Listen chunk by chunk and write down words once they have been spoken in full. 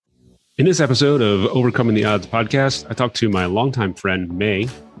In this episode of Overcoming the Odds podcast, I talked to my longtime friend, May.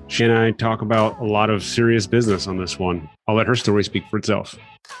 She and I talk about a lot of serious business on this one. I'll let her story speak for itself.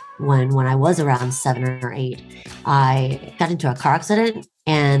 When I was around 7 or 8, I got into a car accident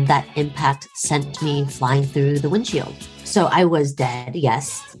and that impact sent me flying through the windshield. So I was dead,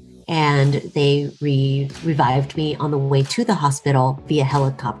 yes. And they revived me on the way to the hospital via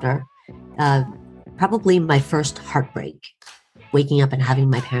helicopter. Probably my first heartbreak, waking up and having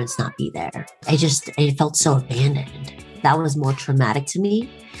my parents not be there. I felt so abandoned. That was more traumatic to me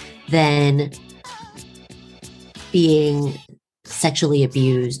than being sexually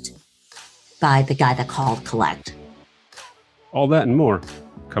abused by the guy that called collect. All that and more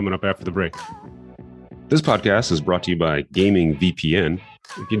coming up after the break. This podcast is brought to you by Gaming VPN.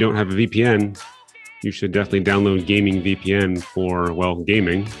 If you don't have a VPN, you should definitely download Gaming VPN for, well,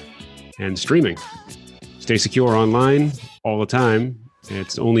 gaming and streaming. Stay secure online all the time.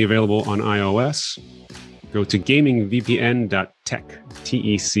 It's only available on iOS. Go to gamingvpn.tech,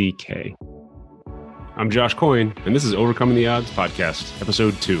 T-E-C-K. I'm Josh Coyne, and this is Overcoming the Odds podcast,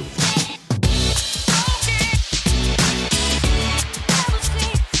 episode 2.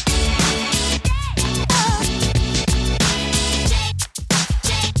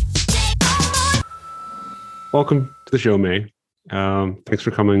 Welcome to the show, May. Thanks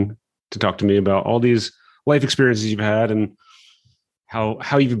for coming to talk to me about all these life experiences you've had and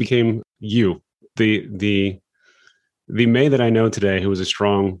how you became you, the May that I know today, who was a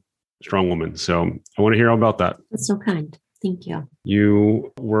strong woman. So I want to hear all about that. That's so kind. Thank you.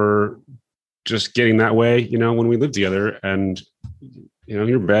 You were just getting that way, when we lived together, and you're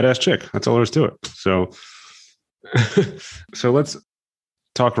a badass chick. That's all there is to it. So, so let's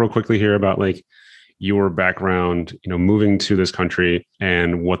talk real quickly here about your background, moving to this country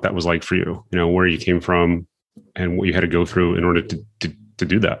and what that was like for you, where you came from and what you had to go through in order to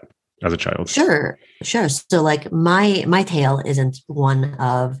do that as a child. Sure. So my tale isn't one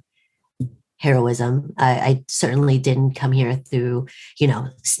of heroism. I certainly didn't come here through,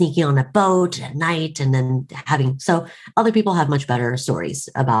 sneaking on a boat at night and then so other people have much better stories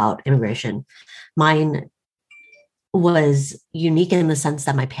about immigration. Mine was unique in the sense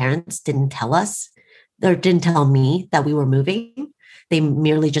that my parents didn't tell us, or didn't tell me that we were moving. They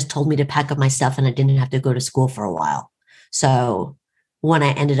merely just told me to pack up my stuff and I didn't have to go to school for a while. So when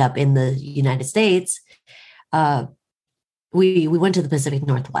I ended up in the United States, we went to the Pacific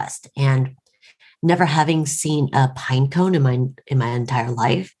Northwest, and never having seen a pine cone in my entire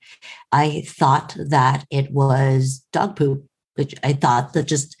life, I thought that it was dog poop, which I thought that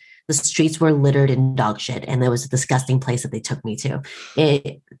just the streets were littered in dog shit, and it was a disgusting place that they took me to.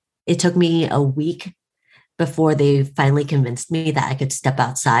 It took me a week before they finally convinced me that I could step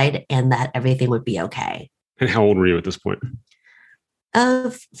outside and that everything would be okay. And how old were you at this point?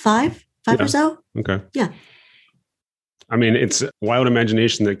 5 or so. Okay. Yeah. I mean, it's a wild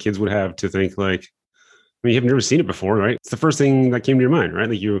imagination that kids would have to think you've never seen it before, right? It's the first thing that came to your mind,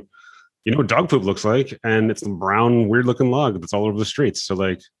 right? You know what dog poop looks like, and it's a brown, weird looking log that's all over the streets.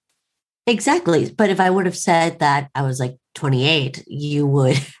 So Exactly. But if I would have said that I was 28, you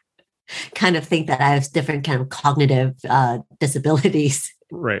would kind of think that I have different kind of cognitive disabilities.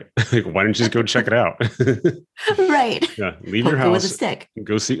 Right. Why don't you just go check it out? Right. Yeah. Leave your house with a stick.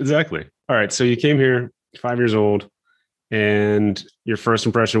 Go see. Exactly. All right. So you came here 5 years old, and your first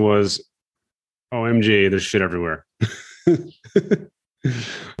impression was, OMG, there's shit everywhere.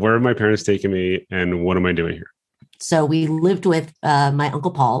 Where have my parents taken me, and what am I doing here? So we lived with my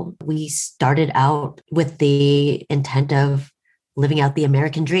Uncle Paul. We started out with the intent of living out the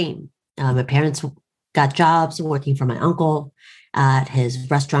American dream. My parents got jobs working for my uncle at his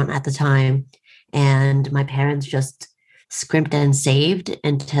restaurant at the time. And my parents just scrimped and saved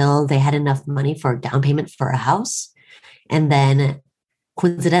until they had enough money for a down payment for a house. And then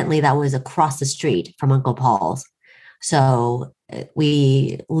coincidentally, that was across the street from Uncle Paul's. So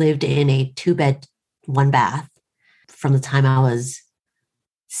we lived in a 2-bed, 1-bath from the time I was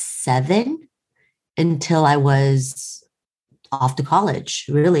 7 until I was off to college,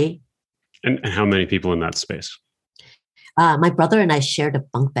 really. And how many people in that space? My brother and I shared a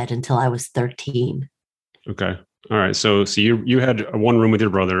bunk bed until I was 13. Okay. All right. So you had one room with your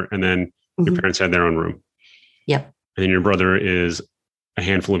brother, and then your parents had their own room. Yep. And then your brother is a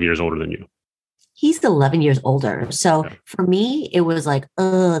handful of years older than you. He's 11 years older. So for me, it was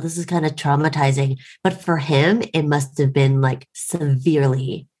this is kind of traumatizing. But for him, it must have been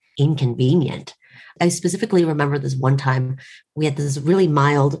severely inconvenient. I specifically remember this one time we had this really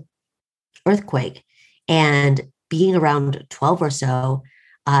mild earthquake, and being around 12 or so,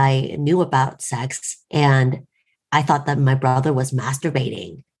 I knew about sex, and I thought that my brother was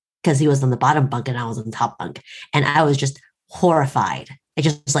masturbating because he was on the bottom bunk and I was on the top bunk. And I was just horrified. I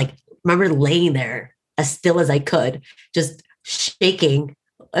just like remember laying there as still as I could, just shaking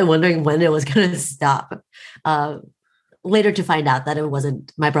and wondering when it was going to stop. Later to find out that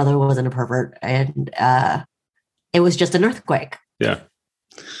my brother wasn't a pervert, and it was just an earthquake. Yeah.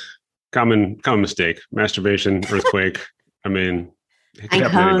 Common mistake. Masturbation, earthquake. I mean, it could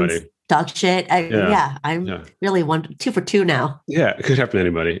happen to anybody. Dog shit. I'm really 2 for 2 now. Yeah, it could happen to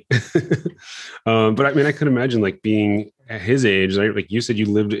anybody. But I mean, I could imagine like being at his age, right? Like you said, you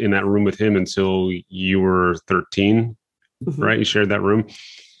lived in that room with him until you were 13, right? You shared that room.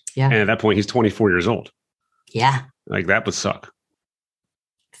 Yeah. And at that point, he's 24 years old. Yeah. Like that would suck.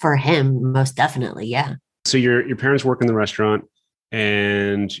 For him, most definitely. Yeah. So your parents work in the restaurant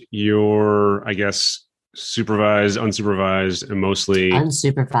and you're, I guess, supervised, unsupervised, and mostly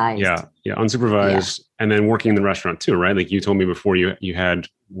unsupervised. Yeah. Unsupervised. Yeah. And then working in the restaurant too, right? Like you told me before you had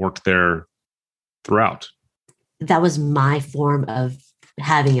worked there throughout. That was my form of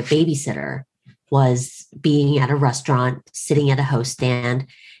having a babysitter, was being at a restaurant, sitting at a host stand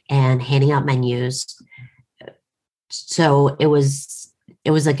and handing out menus. So it was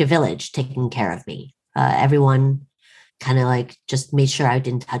like a village taking care of me. Everyone kind of like just made sure I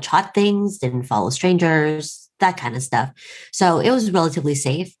didn't touch hot things, didn't follow strangers, that kind of stuff. So it was relatively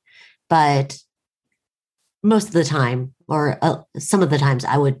safe, but most of the time, or some of the times,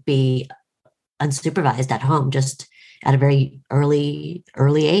 I would be unsupervised at home, just at a very early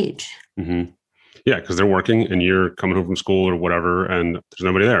age. Mm-hmm. Yeah, because they're working and you're coming home from school or whatever, and there's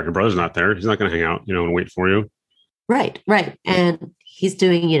nobody there. Your brother's not there. He's not going to hang out, and wait for you. Right. And he's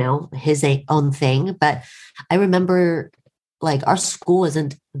doing, his own thing. But I remember like our school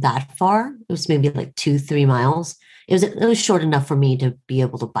isn't that far. It was maybe like 2-3 miles. It was short enough for me to be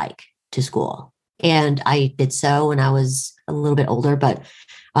able to bike to school. And I did so when I was a little bit older, but,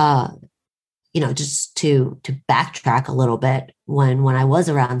 just to backtrack a little bit, when I was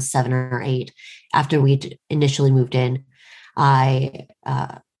around 7 or 8, after we initially moved in, I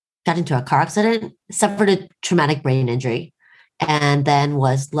got into a car accident, suffered a traumatic brain injury, and then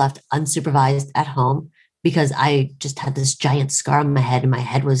was left unsupervised at home because I just had this giant scar on my head and my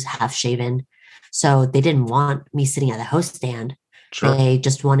head was half shaven. So they didn't want me sitting at the host stand. Sure. They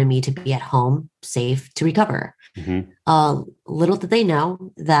just wanted me to be at home, safe to recover. Mm-hmm. Little did they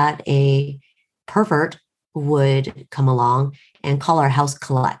know that a pervert would come along and call our house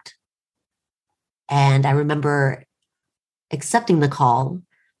collect. And I remember accepting the call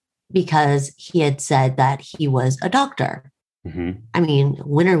because he had said that he was a doctor. Mm-hmm. I mean,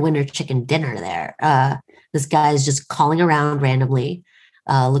 winner, chicken dinner there. This guy is just calling around randomly,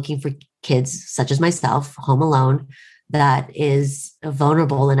 looking for kids such as myself, home alone, that is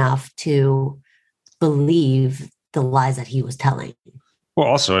vulnerable enough to believe the lies that he was telling. Well,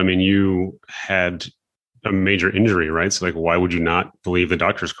 also, I mean, you had a major injury, right? So like, why would you not believe the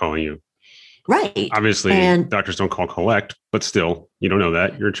doctor's calling you? Right. Obviously, doctors don't call collect, but still, you don't know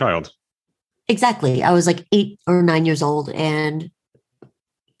that. You're a child. Exactly. I was like 8 or 9 years old, and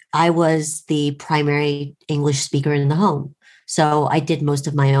I was the primary English speaker in the home. So I did most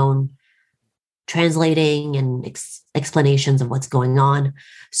of my own translating and explanations of what's going on.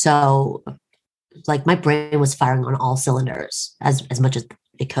 So like my brain was firing on all cylinders as much as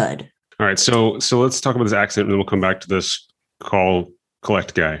it could. All right. So let's talk about this accident and then we'll come back to this call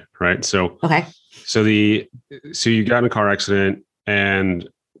collect guy, right? So, okay. So you got in a car accident and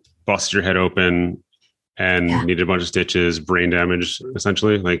busted your head open and needed a bunch of stitches, brain damage,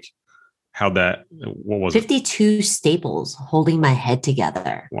 essentially. Like what was 52 staples holding my head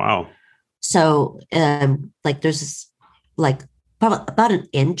together. Wow. So, like there's this, like about an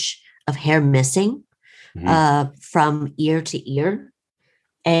inch of hair missing, from ear to ear.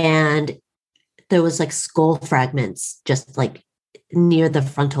 And there was like skull fragments just like near the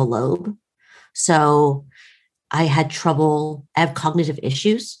frontal lobe. So I have cognitive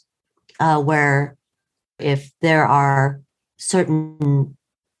issues, where if there are certain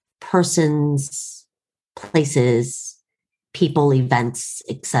persons, places, people, events,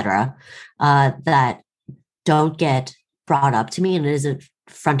 etc., that don't get brought up to me and it isn't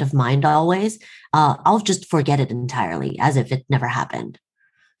front of mind always, I'll just forget it entirely as if it never happened.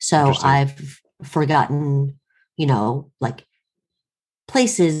 So I've forgotten, like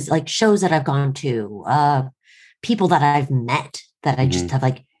places, like shows that I've gone to, people that I've met that I just have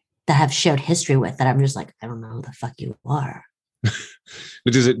that have shared history with, that I'm just like, I don't know who the fuck you are.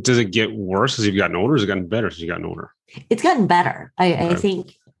 But does it get worse as you've gotten older? Or has it gotten better as you've gotten older? It's gotten better. I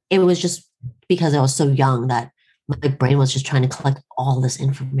think it was just because I was so young that my brain was just trying to collect all this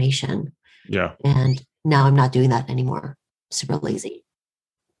information. Yeah. And now I'm not doing that anymore. Super lazy.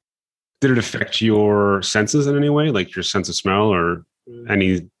 Did it affect your senses in any way, like your sense of smell or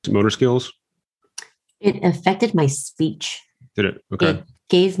any motor skills? It affected my speech. Did it? Okay. It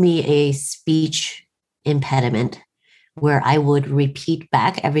gave me a speech impediment where I would repeat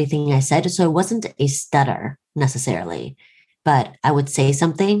back everything I said. So it wasn't a stutter necessarily, but I would say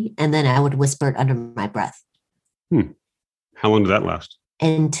something and then I would whisper it under my breath. How long did that last?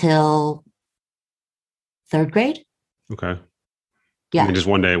 Until third grade. Okay. Yeah. And just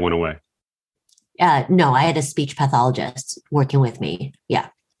one day it went away. No, I had a speech pathologist working with me. Yeah.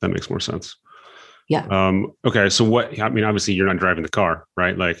 That makes more sense. Yeah. Okay. So obviously you're not driving the car,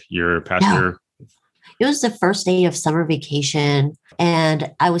 right? Like you're a passenger. No. It was the first day of summer vacation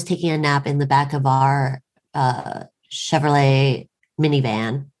and I was taking a nap in the back of our Chevrolet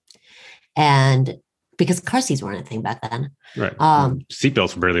minivan. And because car seats weren't a thing back then. Right.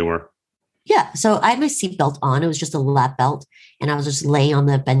 Seatbelts barely were. Yeah. So I had my seatbelt on. It was just a lap belt. And I was just laying on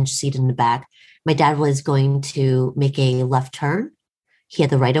the bench seat in the back. My dad was going to make a left turn. He had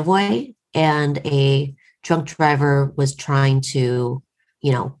the right of way. And a drunk driver was trying to,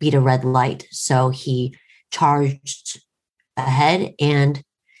 beat a red light. So he charged ahead. And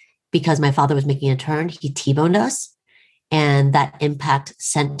because my father was making a turn, he T-boned us. And that impact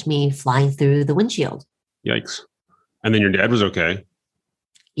sent me flying through the windshield. Yikes. And then your dad was okay.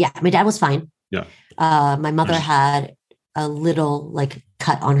 Yeah, my dad was fine. Yeah. My mother had a little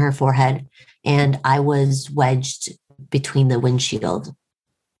cut on her forehead and I was wedged between the windshield.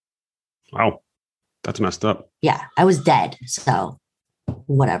 Wow. That's messed up. Yeah, I was dead. So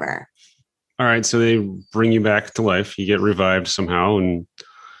whatever. All right. So they bring you back to life. You get revived somehow and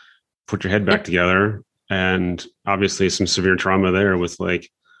put your head back together. And obviously some severe trauma there with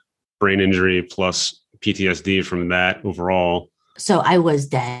brain injury plus PTSD from that overall. So I was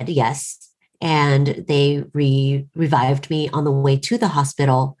dead, yes. And they revived me on the way to the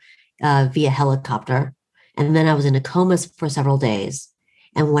hospital via helicopter. And then I was in a coma for several days.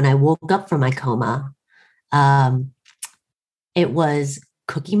 And when I woke up from my coma, it was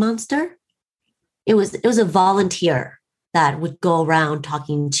Cookie Monster. It was a volunteer that would go around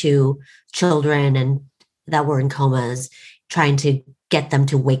talking to children and that were in comas, trying to get them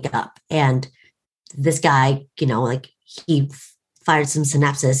to wake up. And this guy, he fired some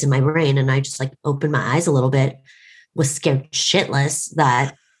synapses in my brain and I just opened my eyes a little bit, was scared shitless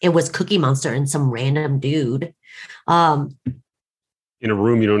that it was Cookie Monster and some random dude. In a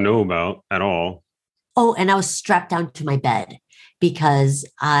room you don't know about at all. Oh, and I was strapped down to my bed because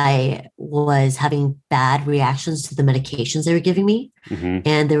I was having bad reactions to the medications they were giving me. Mm-hmm.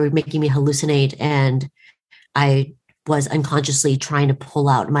 And they were making me hallucinate. And I was unconsciously trying to pull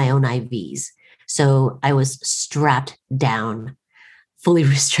out my own IVs. So I was strapped down, fully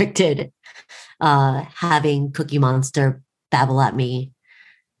restricted, having Cookie Monster babble at me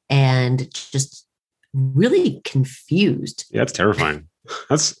and just really confused. Yeah, that's terrifying.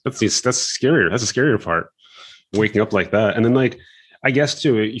 That's scarier. That's the scarier part. Waking up like that. And then I guess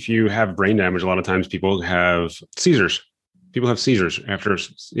too, if you have brain damage, a lot of times people have seizures. People have seizures after,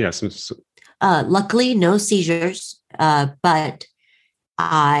 luckily, no seizures, but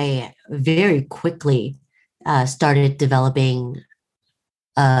I very quickly started developing,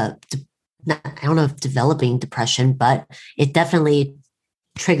 I don't know if developing depression, but it definitely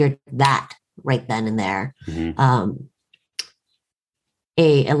triggered that right then and there. Mm-hmm.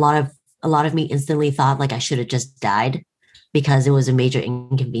 A lot of me instantly thought I should have just died because it was a major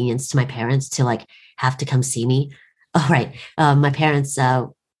inconvenience to my parents to have to come see me. Oh, right. My parents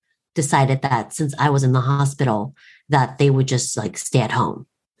decided that since I was in the hospital, that they would just stay at home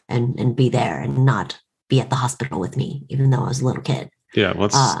and be there and not be at the hospital with me, even though I was a little kid. Yeah.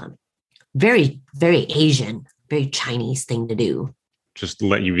 Very, very Asian, very Chinese thing to do. Just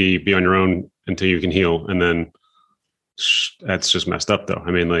let you be on your own until you can heal. And then that's just messed up though.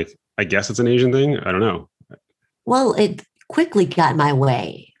 I mean, I guess it's an Asian thing. I don't know. Well, it quickly got my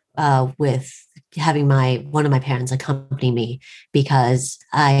way with having one of my parents accompany me because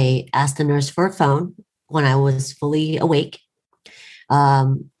I asked the nurse for a phone when I was fully awake.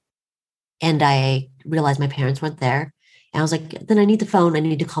 And I realized my parents weren't there. And I was like, then I need the phone. I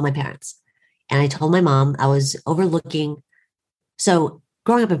need to call my parents. And I told my mom I was overlooking. So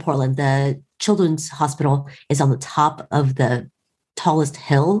growing up in Portland, the Children's Hospital is on the top of the tallest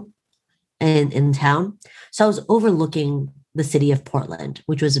hill in town. So I was overlooking the city of Portland,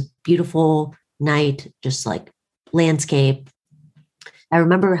 which was a beautiful night, just landscape. I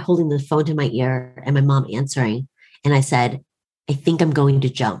remember holding the phone to my ear and my mom answering. And I said, I think I'm going to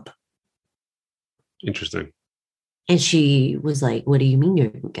jump. Interesting. And she was like, what do you mean you're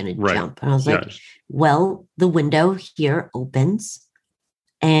going to jump? And I was like, well, the window here opens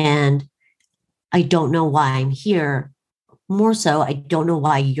and I don't know why I'm here. More so, I don't know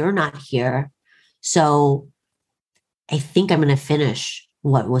why you're not here. So I think I'm going to finish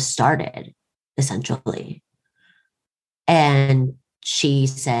what was started, essentially. And she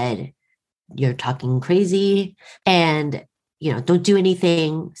said, you're talking crazy and, don't do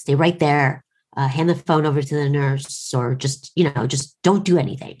anything. Stay right there. Hand the phone over to the nurse or just don't do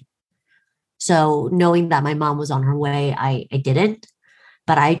anything. So knowing that my mom was on her way, I didn't.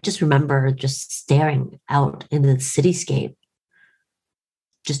 But I just remember just staring out into the cityscape,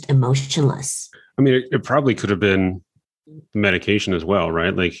 just emotionless. I mean, it probably could have been medication as well,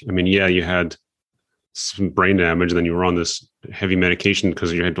 right? Like, I mean, yeah, you had some brain damage and then you were on this heavy medication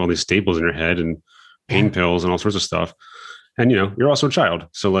because you had all these staples in your head and pain pills and all sorts of stuff. And, you're also a child.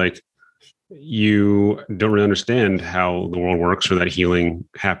 So like, you don't really understand how the world works or that healing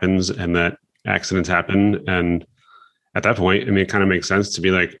happens and that accidents happen. And at that point, I mean, it kind of makes sense to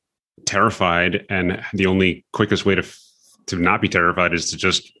be like terrified. And the only quickest way to not be terrified is to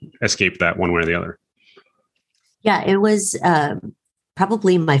just escape that one way or the other. Yeah, it was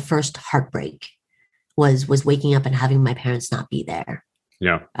probably my first heartbreak was waking up and having my parents not be there.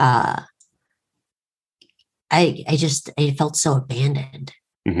 Yeah. I felt so abandoned.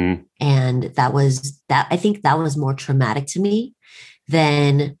 Mm-hmm. And I think that was more traumatic to me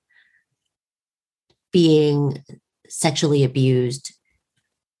than being sexually abused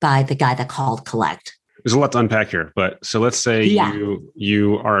by the guy that called collect. There's a lot to unpack here, but so let's say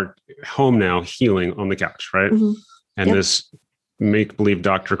you are home now healing on the couch, right? Mm-hmm. And this make-believe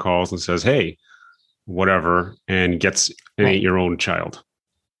doctor calls and says, hey, whatever, and gets an 8-year-old child.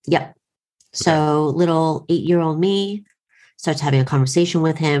 Yep. So little 8-year-old me starts having a conversation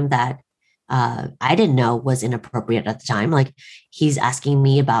with him that I didn't know was inappropriate at the time. Like he's asking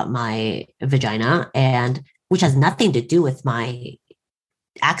me about my vagina, and which has nothing to do with my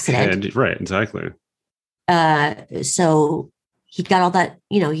accident. Right, exactly. So he got all that,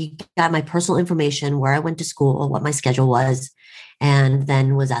 he got my personal information, where I went to school, what my schedule was, and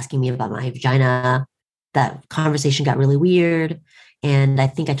then was asking me about my vagina. That conversation got really weird. And I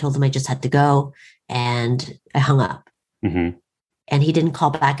think I told him I just had to go, and I hung up. Mm-hmm. And he didn't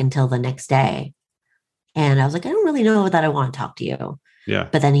call back until the next day. And I was like, I don't really know that I want to talk to you. Yeah.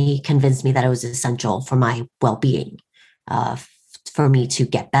 But then he convinced me that it was essential for my well-being, for me to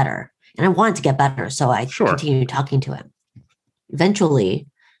get better. And I wanted to get better. So I continued talking to him. Eventually,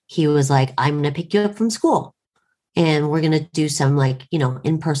 he was like, I'm going to pick you up from school and we're going to do some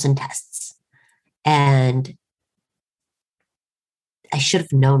in-person tests. And I should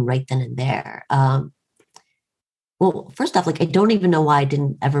have known right then and there. Well, first off, I don't even know why I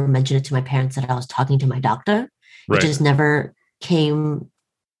didn't ever mention it to my parents that I was talking to my doctor. Right. It just never came,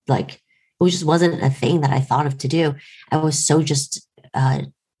 it just wasn't a thing that I thought of to do. I was so just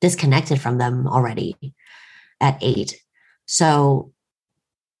disconnected from them already at 8. So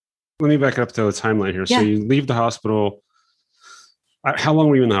let me back up to the timeline here. Yeah. So you leave the hospital. How long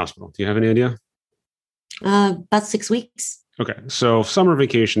were you in the hospital? Do you have any idea? About 6 weeks. Okay. So summer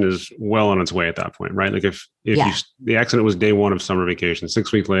vacation is well on its way at that point, right? Like if the accident was day 1 of summer vacation,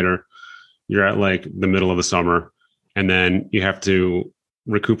 6 weeks later, you're at the middle of the summer, and then you have to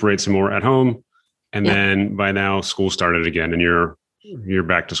recuperate some more at home. And then by now school started again and you're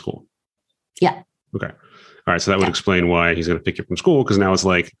back to school. Yeah. Okay. All right. So that would explain why he's going to pick you up from school, because now it's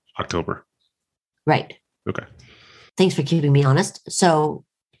October. Right. Okay. Thanks for keeping me honest. So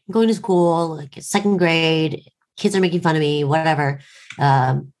I'm going to school, 2nd grade, kids are making fun of me, whatever.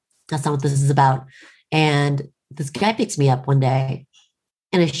 That's not what this is about. And this guy picks me up one day,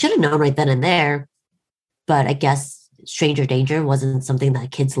 and I should have known right then and there, but I guess stranger danger wasn't something that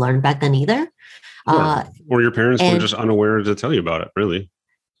kids learned back then either. Or your parents were just unaware to tell you about it, really.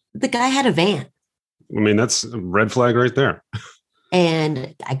 The guy had a van. I mean, that's a red flag right there.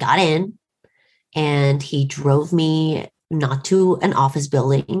 And I got in, and he drove me not to an office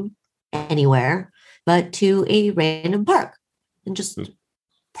building anywhere, but to a random park, and just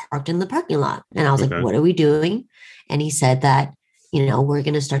parked in the parking lot. And I was like, what are we doing? And he said that, we're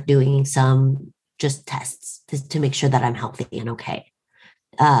going to start doing some just tests to make sure that I'm healthy and okay.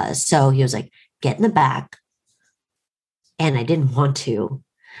 So he was like, get in the back. And I didn't want to.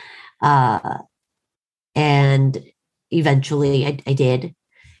 And eventually I did.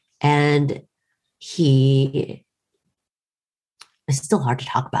 And it's still hard to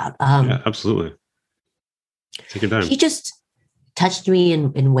talk about. Yeah, absolutely. Take your time. He just touched me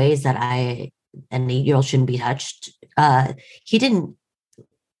in ways that an 8-year-old shouldn't be touched. He didn't.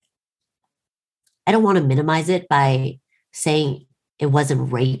 I don't want to minimize it by saying it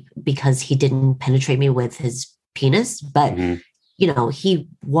wasn't rape because he didn't penetrate me with his penis, but he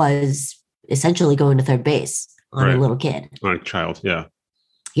was essentially going to third base on a little kid. On a child. Yeah.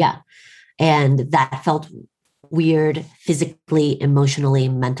 Yeah. And that felt weird physically, emotionally,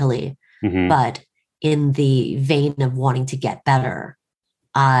 mentally. Mm-hmm. But in the vein of wanting to get better,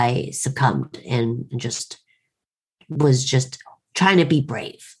 I succumbed and was just trying to be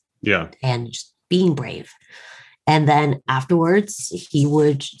brave. Yeah. And just being brave. And then afterwards, he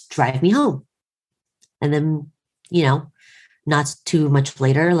would drive me home. And then, not too much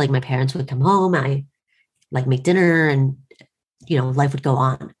later, like my parents would come home. I like make dinner and, life would go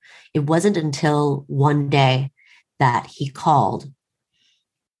on. It wasn't until one day that he called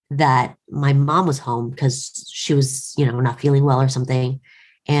that my mom was home because she was, not feeling well or something.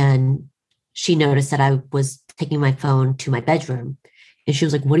 And she noticed that I was taking my phone to my bedroom. And she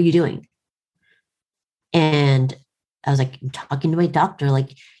was like, "What are you doing?" And I was like, "I'm talking to my doctor.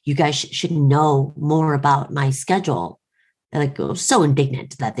 Like, you guys should know more about my schedule." And like, I was so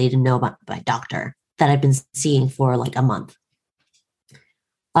indignant that they didn't know about my doctor that I've been seeing for like a month.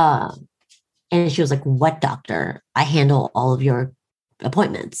 And she was like, "What doctor? I handle all of your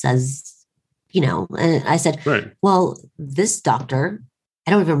appointments and I said, right. Well, this doctor,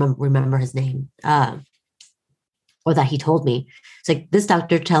 I don't even remember his name, or that he told me. It's like, this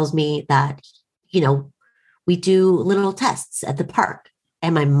doctor tells me that, we do little tests at the park."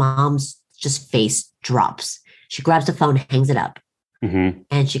 And my mom's just face drops. She grabs the phone, hangs it up. Mm-hmm.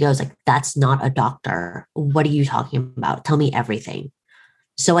 And she goes like, "That's not a doctor. What are you talking about? Tell me everything."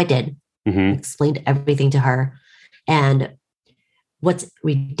 So I did. Mm-hmm. Explained everything to her. And what's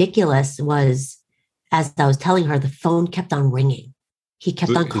ridiculous was, as I was telling her, the phone kept on ringing. He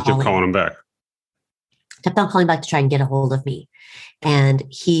kept on calling. He kept calling him back. Kept on calling back to try and get a hold of me. And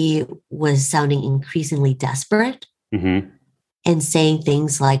he was sounding increasingly desperate mm-hmm. and saying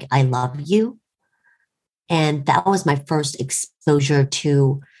things like, "I love you." And that was my first exposure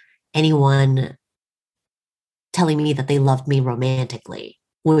to anyone telling me that they loved me romantically.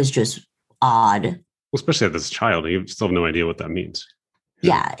 It was just odd. Well, especially as a child, you still have no idea what that means.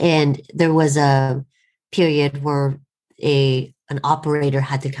 Yeah. And there was a period where an operator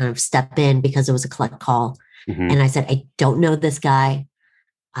had to kind of step in because it was a collect call. Mm-hmm. And I said, "I don't know this guy.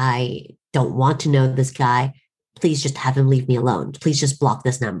 I don't want to know this guy. Please just have him leave me alone. Please just block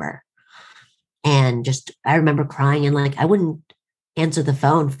this number." And I remember crying and like, I wouldn't answer the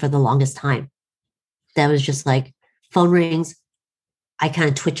phone for the longest time. That was just like, phone rings, I kind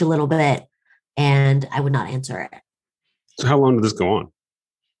of twitch a little bit and I would not answer it. So how long did this go on?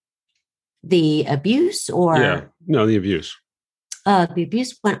 The abuse or? Yeah, no, the abuse. The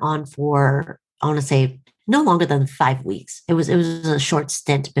abuse went on for, I want to say, no longer than 5 weeks. It was a short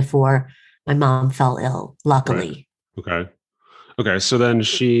stint before my mom fell ill, luckily. Right. Okay. So then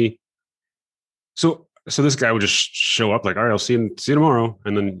so this guy would just show up like, "All right, I'll see you tomorrow."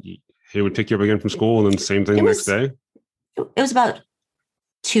 And then he would pick you up again from school and then same thing the next day. It was about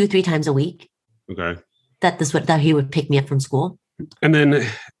 2-3 times a week. Okay. That he would pick me up from school. And then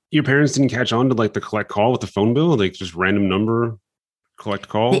your parents didn't catch on to like the collect call with the phone bill? Like just random number collect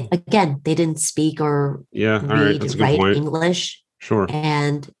call? They didn't speak or read, write English. Sure.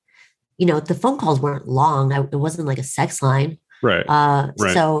 And, the phone calls weren't long. It wasn't like a sex line. Right.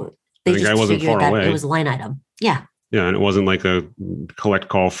 Right. So they just wasn't figured far that away. It was a line item. Yeah. Yeah. And it wasn't like a collect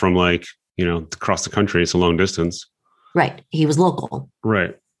call from like, across the country. It's a long distance. Right. He was local.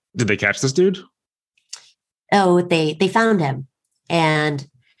 Right. Did they catch this dude? Oh, they found him. And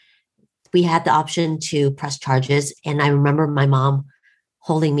we had the option to press charges. And I remember my mom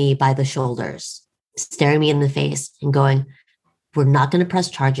holding me by the shoulders, staring me in the face and going, "We're not going to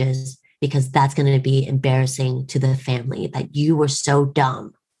press charges because that's going to be embarrassing to the family that you were so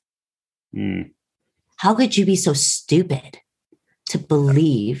dumb." How could you be so stupid to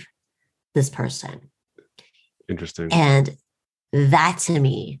believe this person? Interesting. And that to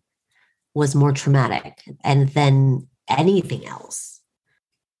me was more traumatic than anything else.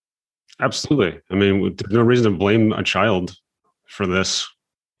 Absolutely. I mean, there's no reason to blame a child for this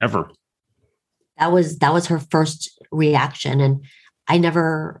ever. That was her first reaction. And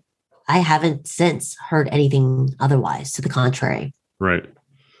I haven't since heard anything otherwise, to the contrary. Right.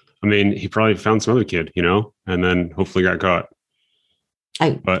 I mean, he probably found some other kid, and then hopefully got caught.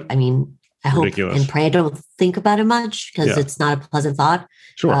 I hope and pray I don't think about it much because it's not a pleasant thought.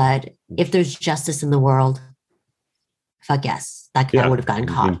 Sure. But if there's justice in the world, fuck yes, that guy would have gotten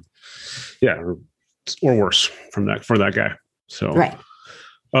caught. Yeah, or worse for that guy. So right.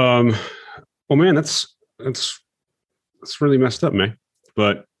 Well, man, that's really messed up, man.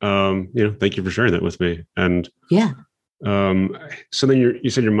 But thank you for sharing that with me. And yeah. So then you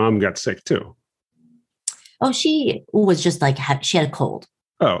said your mom got sick too. Oh, she was just like she had a cold.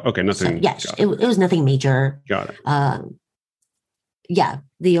 Oh, okay. So Nothing. yeah, it was nothing major. Got it. Yeah,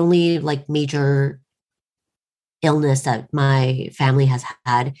 the only like major illness that my family has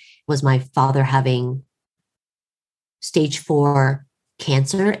had was my father having stage 4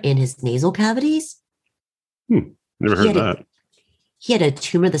 cancer in his nasal cavities. Never He heard had of that. he had a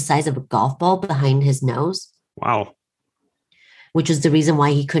tumor the size of a golf ball behind his nose, Wow. which is the reason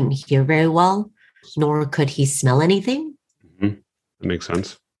why he couldn't hear very well, nor could he smell anything. That makes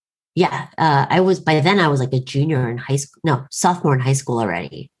sense. Yeah, by then I was like a junior in high school, no, sophomore in high school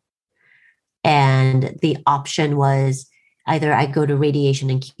already. And the option was either I go to radiation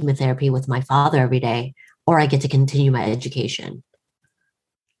and chemotherapy with my father every day, or I get to continue my education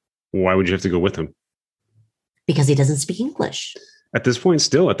Why would you have to go with him? because he doesn't speak English. At this point,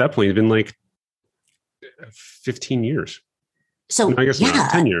 still at that point, it's been like 15 years. So No, I guess yeah,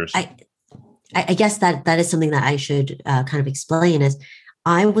 not. 10 years. I guess that is something that I should kind of explain is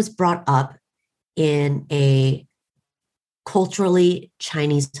I was brought up in a culturally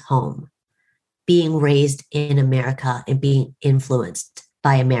Chinese home, being raised in America and being influenced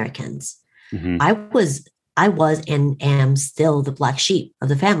by Americans. Mhm. I was and am still the black sheep of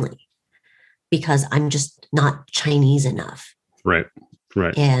the family because I'm just not Chinese enough. Right.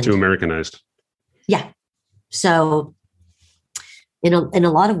 And Too Americanized. yeah. So in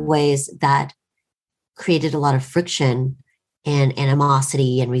a lot of ways that created a lot of friction and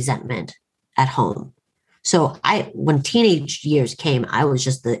animosity and resentment at home. So when teenage years came, I was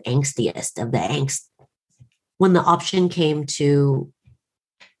just the angstiest of the angst. When the option came to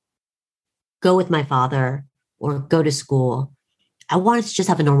go with my father or go to school, I wanted to just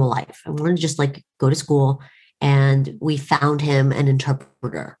have a normal life. I wanted to just like go to school, and we found him an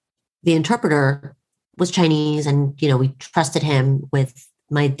interpreter. The interpreter was Chinese, and we trusted him with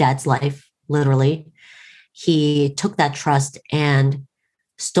my dad's life, literally. He took that trust and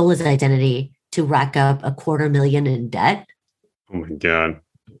stole his identity to rack up $250,000 in debt. Oh my God.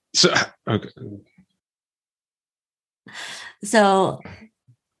 So, okay. So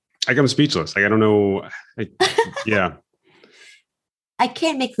I'm speechless. Like, I don't know. Yeah. I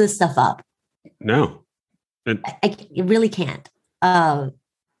can't make this stuff up. No. I really can't. So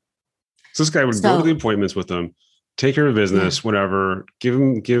this guy would go to the appointments with them, take care of business, whatever,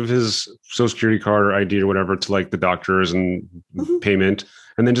 give his social security card or ID or whatever to like the doctors and payment,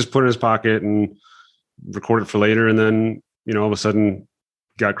 and then just put it in his pocket and record it for later. And then, all of a sudden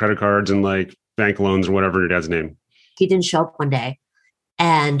got credit cards and like bank loans or whatever in your dad's name. He didn't show up one day,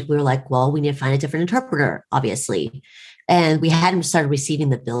 and we were like, well, we need to find a different interpreter, obviously. And we hadn't started receiving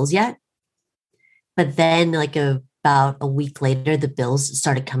the bills yet. But then like about a week later, the bills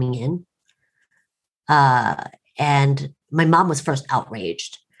started coming in. And my mom was first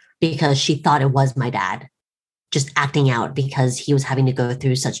outraged because she thought it was my dad just acting out because he was having to go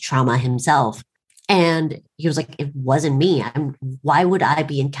through such trauma himself. And he was like, it wasn't me. Why would I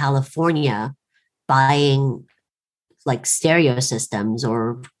be in California buying like stereo systems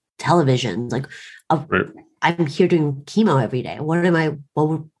or televisions? Like, Right. I'm here doing chemo every day.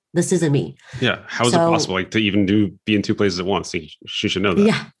 This isn't me. Yeah. How is it possible like to even be in two places at once? She should know that.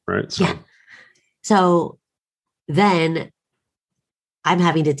 Yeah. Right. So then I'm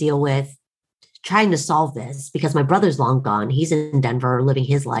having to deal with trying to solve this because my brother's long gone. He's in Denver living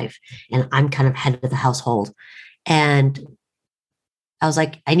his life, and I'm kind of head of the household. And I was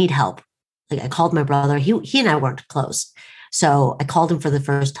like, I need help. Like I called my brother. He and I weren't close. So I called him for the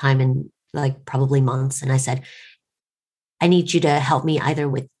first time in like probably months. And I said, I need you to help me either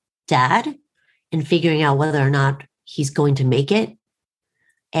with dad in figuring out whether or not he's going to make it,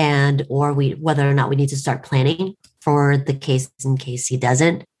 or whether or not we need to start planning for the case in case he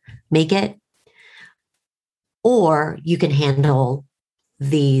doesn't make it. Or you can handle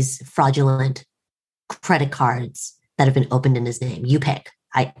these fraudulent credit cards that have been opened in his name. You pick.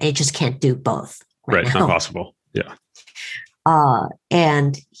 I just can't do both right now. Not possible. Yeah.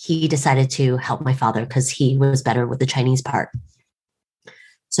 And he decided to help my father because he was better with the Chinese part.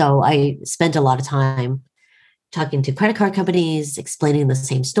 So I spent a lot of time talking to credit card companies, explaining the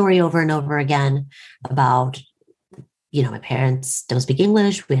same story over and over again about, my parents don't speak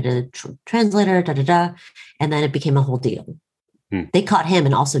English. We had a translator, and then it became a whole deal. They caught him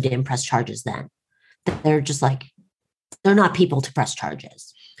and also didn't press charges then. They're just like, they're not people to press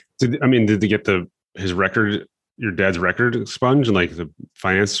charges. Did they get his record, your dad's record expunged and like the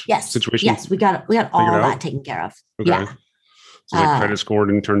finance situation? Yes, we got all that taken care of. Okay. Yeah. So credit score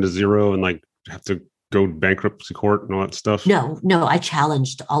didn't turn to zero and like have to go to bankruptcy court and all that stuff? No, I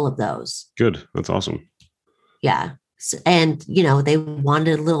challenged all of those. Good. That's awesome. Yeah. And, they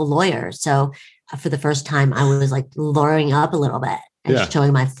wanted a little lawyer. So for the first time, I was like lawyering up a little bit. and Yeah.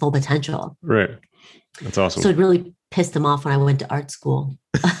 showing my full potential. Right. That's awesome. So it really pissed him off when I went to art school.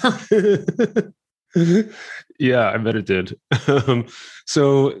 Yeah, I bet it did.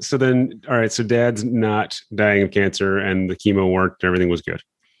 So then, all right. So dad's not dying of cancer, and the chemo worked. Everything was good.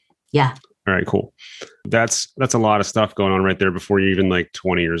 Yeah. All right, cool. That's a lot of stuff going on right there before you're even like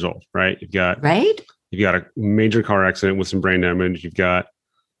 20 years old, right? You've got a major car accident with some brain damage. You've got,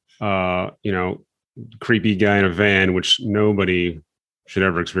 creepy guy in a van, which nobody should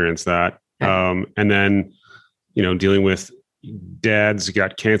ever experience that. Right. And then, dealing with dad's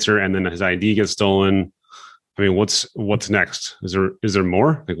got cancer, and then his ID gets stolen. I mean, what's next? Is there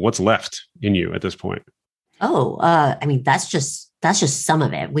more? Like, what's left in you at this point? Oh, I mean, that's just some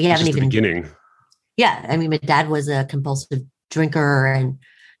of it. We haven't even the beginning. Yeah. I mean, my dad was a compulsive drinker and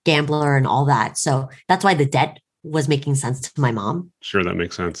gambler and all that. So that's why the debt was making sense to my mom. Sure. That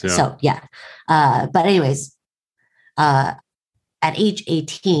makes sense. Yeah. So, yeah. But anyways, at age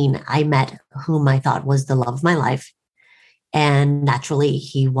 18, I met whom I thought was the love of my life. And naturally,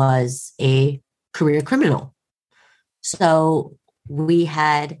 he was a career criminal. So we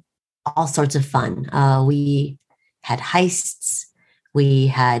had all sorts of fun. We had heists, we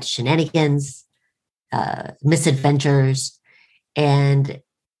had shenanigans, misadventures, and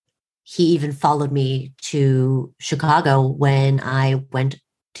he even followed me to Chicago when I went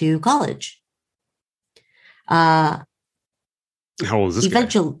to college. How old is this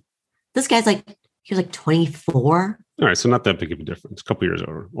eventually, guy? This guy's he was like 24. All right, so not that big of a difference. A couple years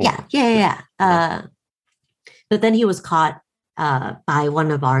over. Yeah. But then he was caught by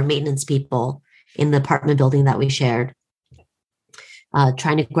one of our maintenance people in the apartment building that we shared,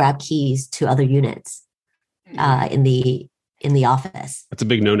 trying to grab keys to other units in the office. That's a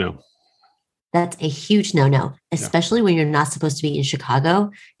big no-no. That's a huge no-no, especially when you're not supposed to be in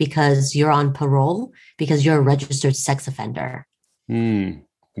Chicago because you're on parole because you're a registered sex offender.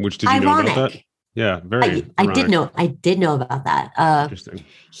 Which did you know about that? Yeah, very. I did know about that. Interesting.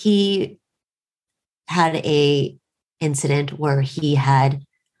 He had a incident where he had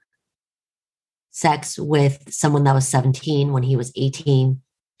sex with someone that was 17 when he was 18.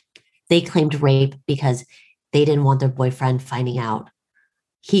 They claimed rape because they didn't want their boyfriend finding out.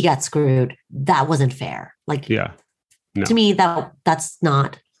 He got screwed. That wasn't fair. To me, that's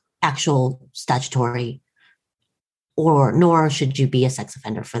not actual statutory, nor should you be a sex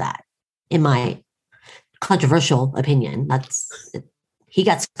offender for that. In my controversial opinion, he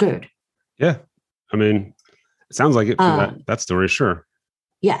got screwed. Yeah. I mean, it sounds like it from that story, sure.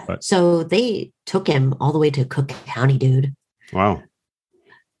 Yeah. But. So they took him all the way to Cook County, dude. Wow.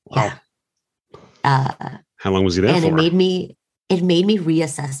 Yeah. How long was he there and for? It made me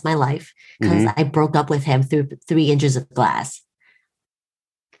reassess my life because I broke up with him through 3 inches of glass.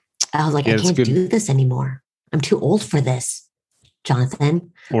 I was like, I can't do this anymore. I'm too old for this,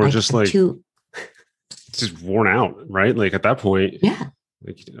 Jonathan. Or just just worn out, right? Like at that point. Yeah.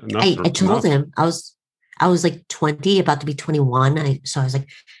 I told him I was like 20, about to be 21. So I was like,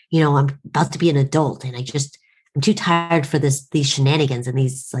 I'm about to be an adult and I'm too tired for these shenanigans and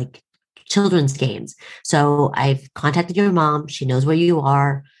these like children's games. So I've contacted your mom. She knows where you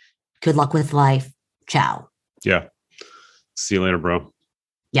are. Good luck with life. Ciao. Yeah. See you later, bro.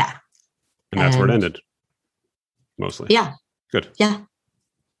 Yeah. And that's where it ended. Mostly. Yeah. Good. Yeah.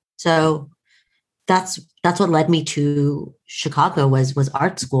 So that's what led me to Chicago was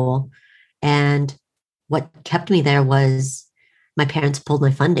art school. And what kept me there was my parents pulled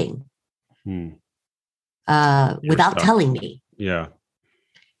my funding without telling me. Yeah.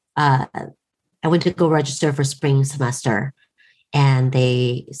 I went to go register for spring semester and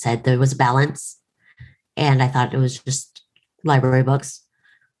they said there was a balance. And I thought it was just library books.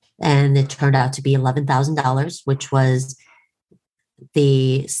 And it turned out to be $11,000, which was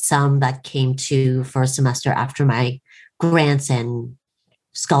the sum that came to for a semester after my grants and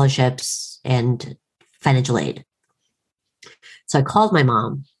scholarships and financial aid. So I called my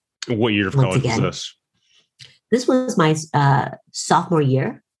mom. What year of college was this? This was my sophomore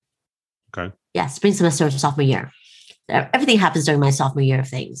year. Okay. Yeah, spring semester of sophomore year. Everything happens during my sophomore year of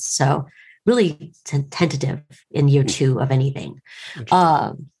things. So really tentative in year 2 of anything.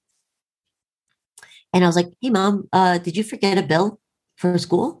 And I was like, hey, Mom, did you forget a bill for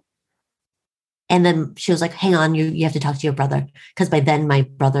school? And then she was like, hang on, you have to talk to your brother. Because by then my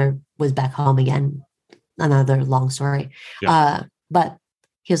brother was back home again. Another long story. Yeah. But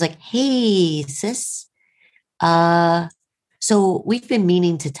he was like, hey, sis, so we've been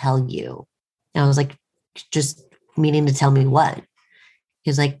meaning to tell you. And I was like, just meaning to tell me what? He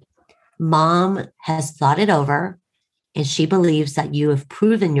was like, Mom has thought it over and she believes that you have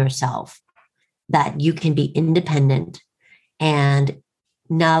proven yourself that you can be independent And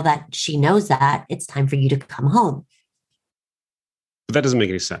now that she knows that, it's time for you to come home. But that doesn't make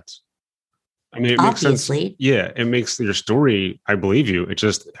any sense. I mean, it makes sense. Obviously. Yeah, it makes your story, I believe you. It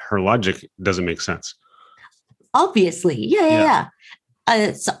just, her logic doesn't make sense. Obviously. Yeah.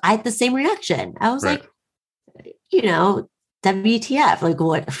 So I had the same reaction. I was Right. like, WTF? Like,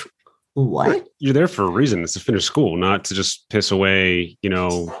 what? You're there for a reason. It's to finish school, not to just piss away,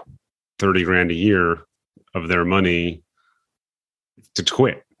 $30,000 a year of their money to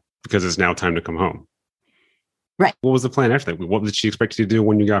quit because it's now time to come home. Right. What was the plan after that? What did she expect you to do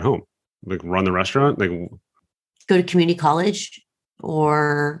when you got home? Like run the restaurant? Like go to community college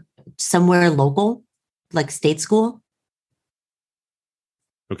or somewhere local, like state school.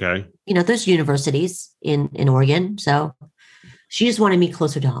 Okay. There's universities in Oregon. So she just wanted me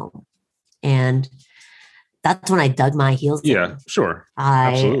closer to home. And that's when I dug my heels in. Yeah, sure.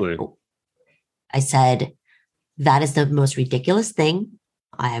 Absolutely. I said, that is the most ridiculous thing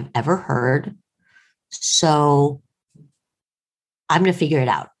I have ever heard. So I'm going to figure it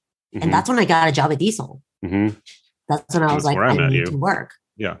out. Mm-hmm. And that's when I got a job at Diesel. Mm-hmm. That's when I was like, I need to work.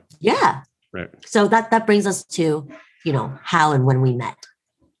 Yeah. Yeah. Right. So that brings us to, how and when we met.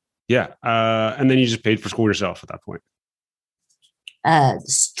 Yeah. And then you just paid for school yourself at that point.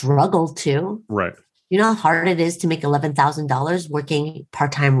 Struggled to. Right. You know how hard it is to make $11,000 working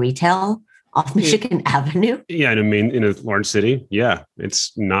part-time retail off Michigan Avenue? Yeah. In a large city. Yeah.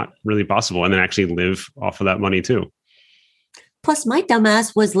 It's not really possible. And then actually live off of that money too. Plus, my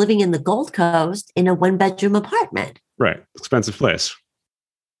dumbass was living in the Gold Coast in a 1-bedroom apartment. Right. Expensive place.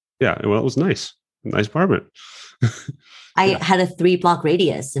 Yeah. Well, it was nice. Nice apartment. I had a 3-block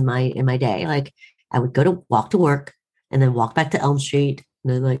radius in my day. Like I would walk to work and then walk back to Elm Street.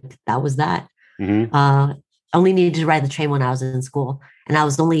 And then that was that. Mm-hmm. Only needed to ride the train when I was in school. And I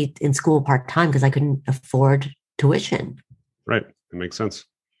was only in school part-time because I couldn't afford tuition. Right. That makes sense.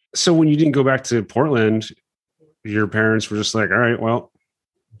 So when you didn't go back to Portland, your parents were just like, all right, well,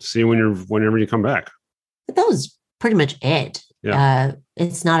 see you whenever you come back. But that was pretty much it. Yeah.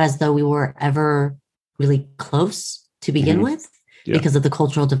 It's not as though we were ever really close to begin with because of the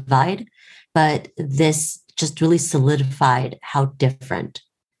cultural divide. But this just really solidified how different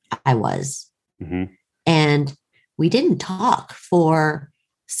I was. Mm-hmm. And we didn't talk for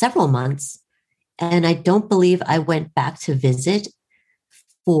several months. And I don't believe I went back to visit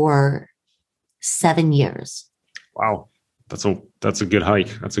for 7 years. Wow. That's a good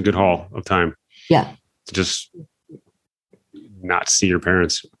hike. That's a good haul of time. Yeah. To just not see your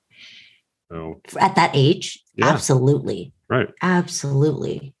parents. So at that age, absolutely. Right.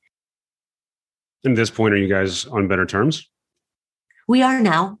 Absolutely. At this point, are you guys on better terms? We are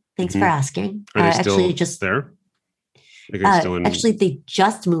now. Thanks for asking. Are they still just there? Actually, they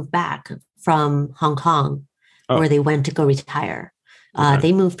just moved back from Hong Kong, where they went to go retire. Okay.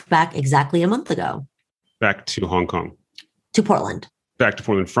 They moved back exactly a month ago. Back to Hong Kong? To Portland. Back to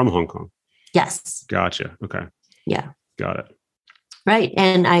Portland from Hong Kong? Yes. Gotcha. Okay. Yeah. Got it. Right.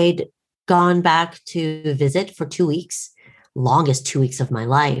 And I'd gone back to visit for 2 weeks, longest 2 weeks of my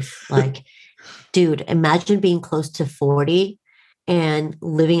life. Like, dude, imagine being close to 40 and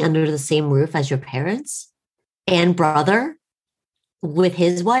living under the same roof as your parents and brother with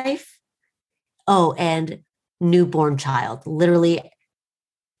his wife. Oh, and newborn child. Literally,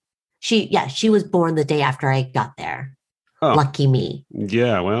 she was born the day after I got there. Oh. Lucky me.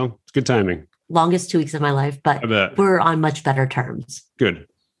 Yeah, well, it's good timing. Longest 2 weeks of my life, but we're on much better terms. Good.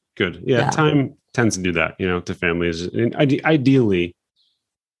 Yeah, time tends to do that, to families. And ideally,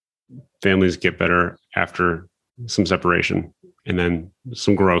 families get better after some separation and then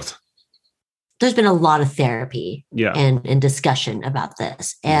some growth. There's been a lot of therapy and discussion about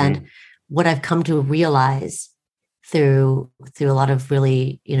this. And what I've come to realize through a lot of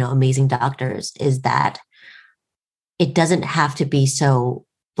really, amazing doctors is that it doesn't have to be so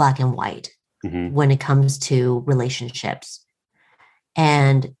black and white when it comes to relationships.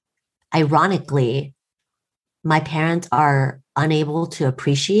 And ironically, my parents are unable to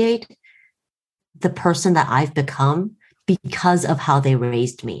appreciate the person that I've become because of how they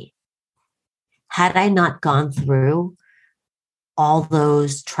raised me. Had I not gone through all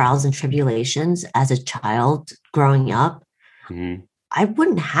those trials and tribulations as a child growing up, I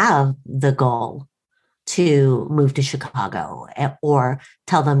wouldn't have the goal to move to Chicago or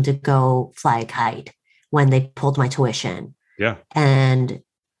tell them to go fly a kite when they pulled my tuition. Yeah. And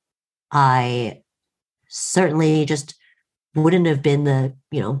I certainly just wouldn't have been the,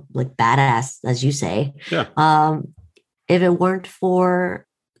 badass, as you say, if it weren't for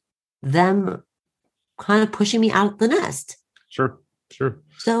them kind of pushing me out the nest. Sure. Sure.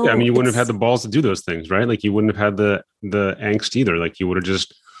 So Yeah, I mean, you wouldn't have had the balls to do those things, right? Like you wouldn't have had the angst either. Like you would have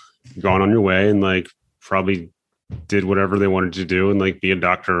just gone on your way and like probably did whatever they wanted to do and like be a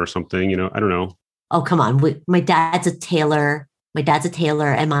doctor or something, I don't know. oh, come on. My dad's a tailor. My dad's a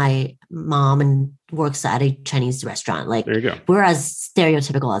tailor, and my mom and works at a Chinese restaurant. Like There you go. we're as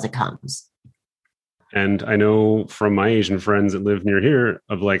stereotypical as it comes. And I know from my Asian friends that live near here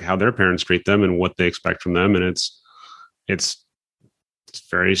of like how their parents treat them and what they expect from them. And it's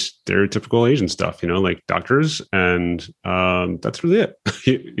very stereotypical Asian stuff, like doctors. And that's really it.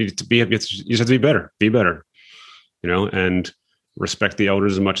 you just have to be better, and respect the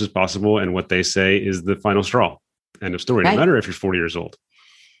elders as much as possible. And what they say is the final straw. End of story. Right. No matter if you're 40 years old,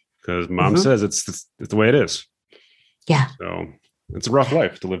 because mom says it's the way it is. Yeah. So it's a rough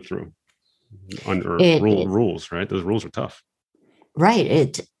life to live through under rules, right? Those rules are tough.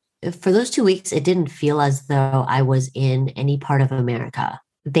 Right. For those 2 weeks, it didn't feel as though I was in any part of America.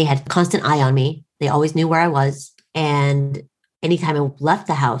 They had constant eye on me. They always knew where I was. And anytime I left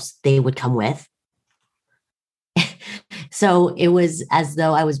the house, they would come with. So it was as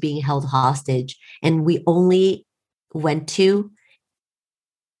though I was being held hostage. And we only went to,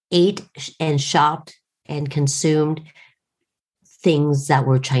 ate and shopped and consumed things that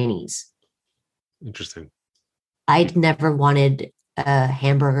were Chinese. Interesting. I'd never wanted a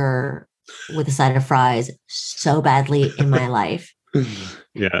hamburger with a side of fries so badly in my life.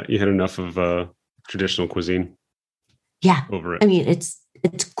 Yeah, you had enough of traditional cuisine. Yeah. Over it. I mean, it's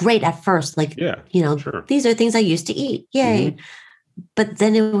great at first. Like, sure. These are things I used to eat. Yay. Mm-hmm. But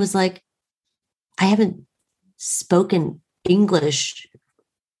then it was like, I haven't spoken English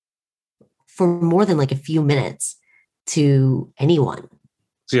for more than like a few minutes to anyone.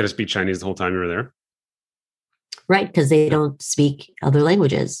 So you had to speak Chinese the whole time you were there? Right. Because they don't speak other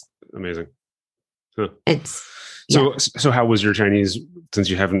languages. Amazing. Huh. So how was your Chinese since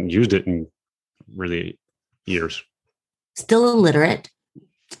you haven't used it in really years? Still illiterate.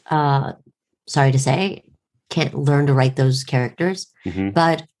 Sorry to say, can't learn to write those characters,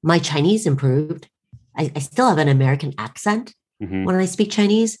 but my Chinese improved. I still have an American accent when I speak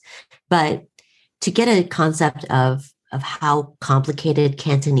Chinese, but to get a concept of how complicated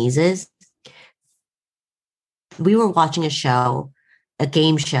Cantonese is, we were watching a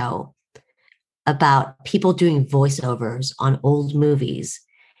game show about people doing voiceovers on old movies,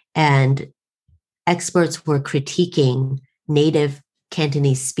 and experts were critiquing native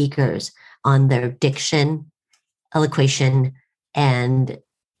Cantonese speakers on their diction, elocution, and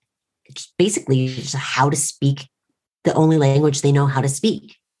basically just how to speak the only language they know how to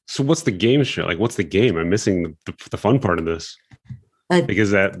speak. So what's the game show? Like, what's the game? I'm missing the fun part of this.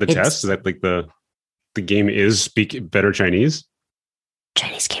 Because that the test is that like the game is speak better Chinese.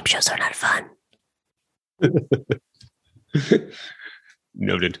 Chinese game shows are not fun.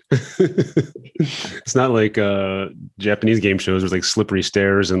 Noted. It's not like Japanese game shows with like slippery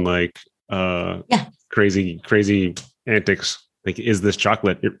stairs and like crazy antics. Like, is this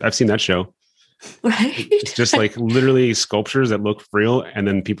chocolate? I've seen that show. Right. It's just like literally sculptures that look real, and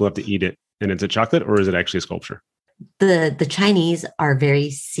then people have to eat it. And it's a chocolate, or is it actually a sculpture? The Chinese are very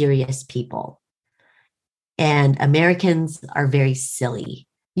serious people, and Americans are very silly.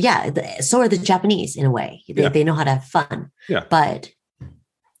 Yeah, so are the Japanese in a way. They know how to have fun. Yeah, but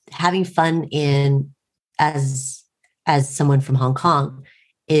having fun as someone from Hong Kong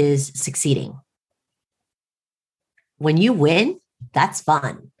is succeeding. When you win, that's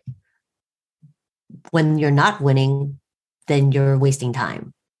fun. When you're not winning, then you're wasting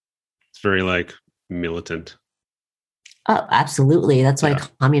time. It's very like militant. Oh, absolutely. That's why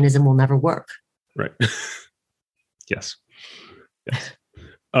communism will never work. Right. Yes.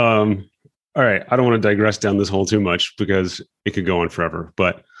 All right. I don't want to digress down this hole too much because it could go on forever.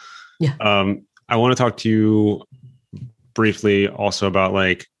 But I want to talk to you briefly also about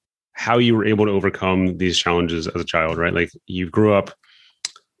like how you were able to overcome these challenges as a child, right? Like you grew up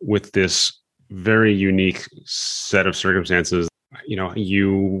with this very unique set of circumstances.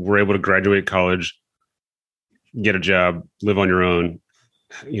 You were able to graduate college, get a job, live on your own,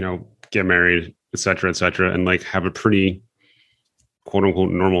 get married, et cetera, and like have a pretty quote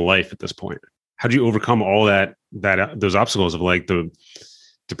unquote normal life at this point. How do you overcome all those obstacles of like the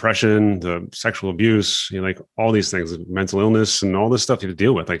depression, the sexual abuse, like all these things, mental illness and all this stuff you have to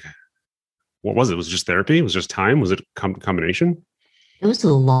deal with? Like, what was it? Was it just therapy? Was it just time? Was it a combination? It was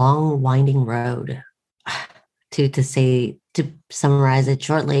a long, winding road. To summarize it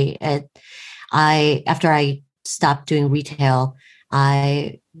shortly, after I stopped doing retail,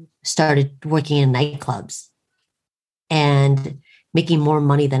 I started working in nightclubs and making more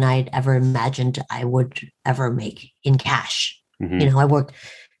money than I'd ever imagined I would ever make in cash. Mm-hmm. I worked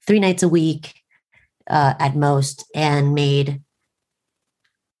 3 nights a week at most and made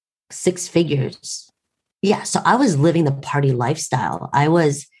 6 figures. Yeah. So I was living the party lifestyle. I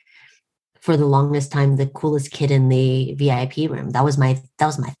was, for the longest time, the coolest kid in the VIP room. That was my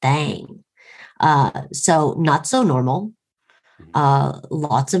thing. So not so normal.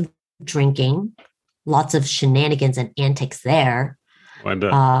 Lots of drinking, lots of shenanigans and antics there.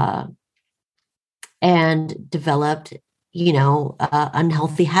 And developed,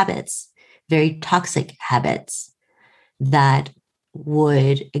 unhealthy habits, very toxic habits that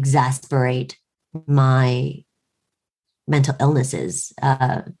would exasperate my mental illnesses.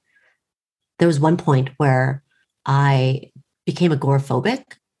 There was one point where I became agoraphobic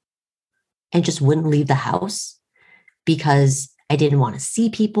and just wouldn't leave the house because I didn't want to see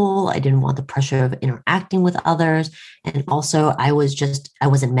people. I didn't want the pressure of interacting with others. And also I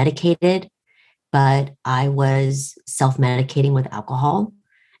wasn't medicated, but I was self-medicating with alcohol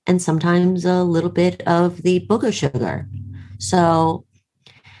and sometimes a little bit of the booger sugar. So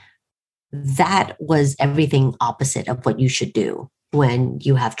that was everything opposite of what you should do when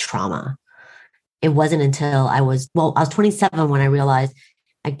you have trauma. It wasn't until I was 27 when I realized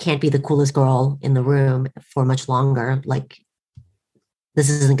I can't be the coolest girl in the room for much longer. Like, this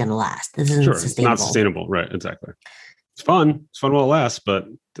isn't going to last. This isn't sustainable. It's not sustainable. Right. Exactly. It's fun. It's fun while it lasts, but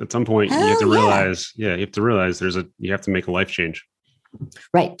at some point you have to realize, you have to make a life change.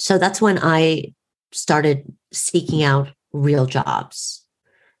 Right. So that's when I started seeking out real jobs.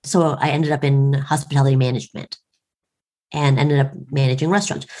 So I ended up in hospitality management and ended up managing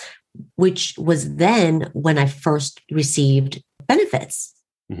restaurants, which was then when I first received benefits,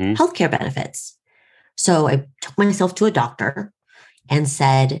 healthcare benefits. So I took myself to a doctor and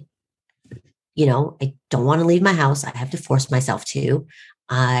said, I don't want to leave my house. I have to force myself to.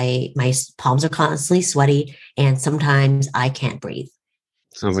 My palms are constantly sweaty and sometimes I can't breathe.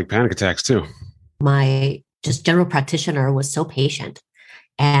 Sounds like panic attacks too. My just general practitioner was so patient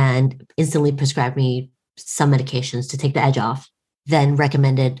and instantly prescribed me some medications to take the edge off, then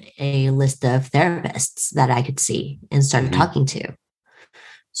recommended a list of therapists that I could see and started talking to.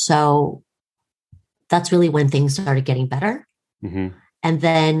 So that's really when things started getting better. And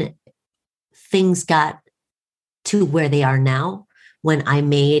then things got to where they are now when I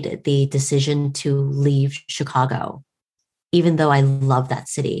made the decision to leave Chicago, even though I love that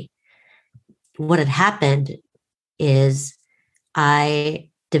city. What had happened is I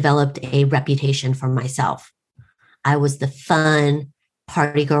developed a reputation for myself. I was the fun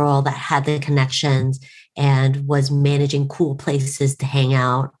party girl that had the connections and was managing cool places to hang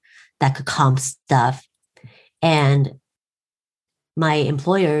out that could comp stuff. And my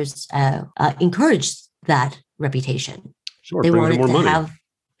employers encouraged that reputation. Sure, they wanted more money. Have,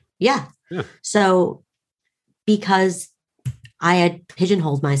 yeah. So because I had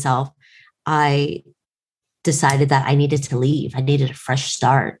pigeonholed myself, I decided that I needed to leave. I needed a fresh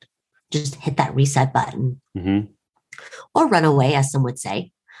start. Just hit that reset button or run away, as some would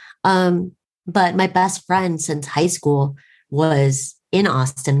say. But my best friend since high school was in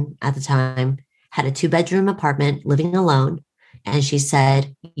Austin at the time, had a 2-bedroom apartment, living alone. And she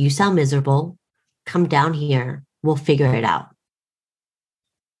said, "You sound miserable. Come down here. We'll figure it out."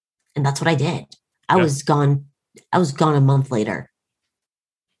 And that's what I did. I was gone a month later.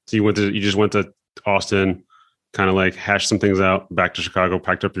 So you just went to Austin, kind of like hashed some things out, back to Chicago,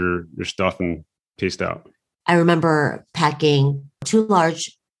 packed up your stuff and peaced out. I remember packing 2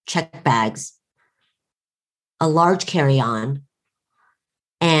 large check bags, a large carry-on,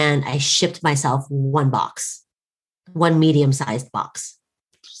 and I shipped myself 1 box, 1 medium-sized box.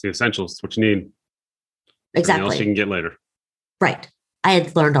 It's the essentials, what you need. Exactly. Else you can get later. Right. I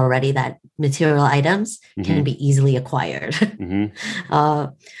had learned already that material items can be easily acquired.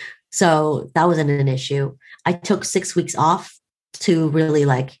 So that wasn't an issue. I took 6 weeks off to really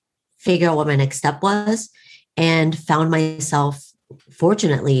figure out what my next step was and found myself,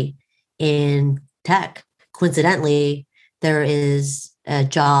 fortunately, in tech. Coincidentally, there is a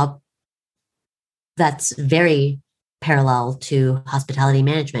job that's very parallel to hospitality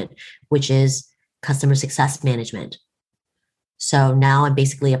management, which is customer success management. So now I'm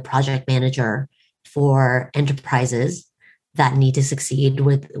basically a project manager for enterprises that need to succeed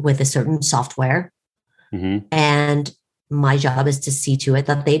with a certain software. And my job is to see to it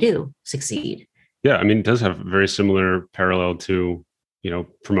that they do succeed. Yeah. I mean, it does have very similar parallel to,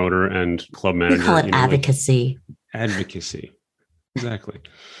 promoter and club manager. We call it advocacy. Advocacy. Exactly.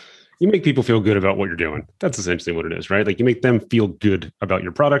 You make people feel good about what you're doing. That's essentially what it is, right? Like you make them feel good about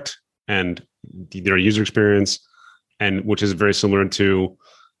your product and their user experience, and which is very similar to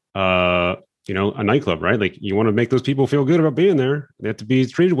a nightclub, right? Like you want to make those people feel good about being there. They have to be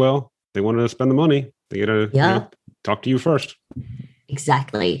treated well. They want to spend the money. They got to talk to you first.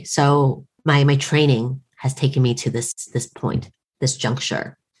 Exactly. So my training has taken me to this point, this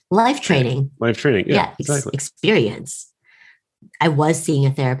juncture. Life training. Life training. Yeah, exactly. Experience. I was seeing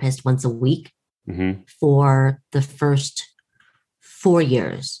a therapist once a week for the first 4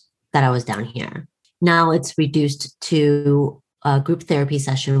 years that I was down here. Now it's reduced to a group therapy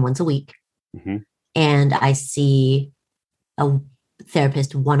session once a week. And I see a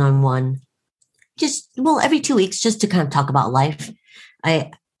therapist one-on-one every 2 weeks, just to kind of talk about life.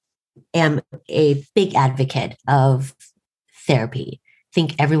 I am a big advocate of therapy. I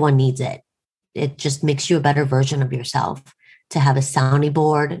think everyone needs it. It just makes you a better version of yourself to have a sounding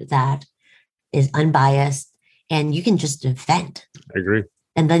board that is unbiased and you can just vent. I agree.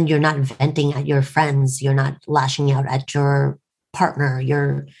 And then you're not venting at your friends. You're not lashing out at your partner.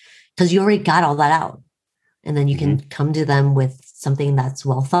 Because you already got all that out. And then you can come to them with something that's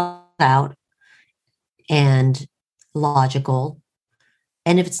well thought out and logical.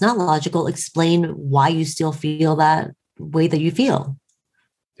 And if it's not logical, explain why you still feel that way that you feel.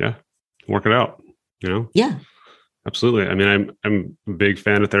 Yeah. Work it out, Yeah. Absolutely. I mean, I'm a big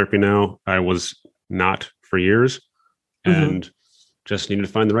fan of therapy now. I was not for years and just needed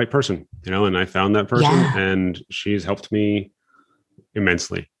to find the right person, and I found that person and she's helped me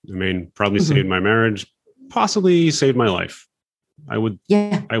immensely. I mean, probably saved my marriage, possibly saved my life. I would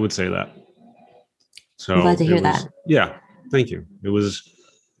say that. So I'm glad to hear that. Yeah. Thank you. It was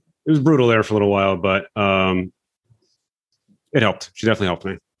brutal there for a little while, but it helped. She definitely helped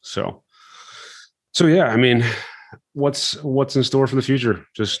me. So yeah, I mean, what's in store for the future?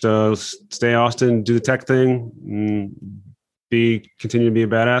 Just stay Austin, do the tech thing, continue to be a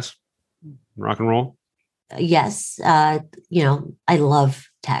badass, rock and roll. Yes. I love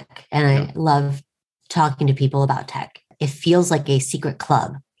tech and I love talking to people about tech. It feels like a secret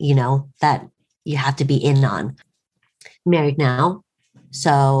club, that you have to be in on. Married now.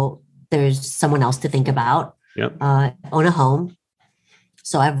 So there's someone else to think about. Yep. Own a home.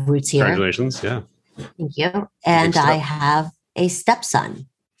 So I have roots here. Congratulations. Yeah. Thank you. And I have a stepson.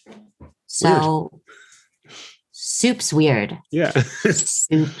 So Soup's weird. Yeah.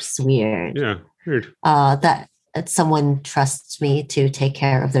 Soup's weird. Yeah. Weird. That someone trusts me to take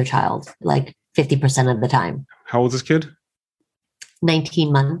care of their child like 50% of the time. How old is this kid?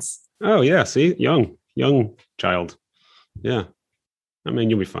 19 months. Oh yeah. See, young child. Yeah. I mean,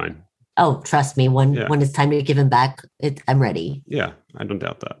 you'll be fine. Oh, trust me. When it's time to give him back, I'm ready. Yeah. I don't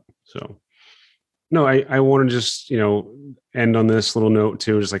doubt that. So no, I want to just, end on this little note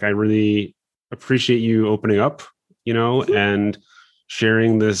too. Just like, I really appreciate you opening up, and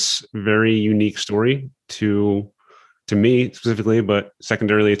sharing this very unique story to me specifically, but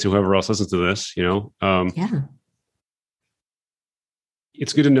secondarily to whoever else listens to this,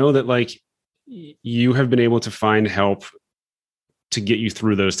 It's good to know that like you have been able to find help to get you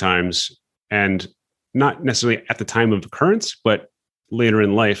through those times, and not necessarily at the time of occurrence, but later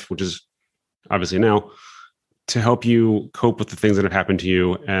in life, which is obviously now, to help you cope with the things that have happened to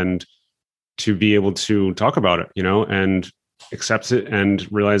you and to be able to talk about it, and accept it and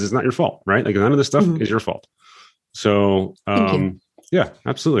realize it's not your fault, right? Like none of this stuff is your fault. So, yeah,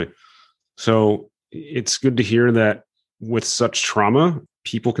 absolutely. So it's good to hear that with such trauma,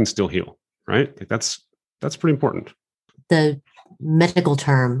 people can still heal, right? Like that's pretty important. The medical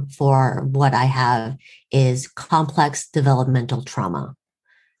term for what I have is complex developmental trauma,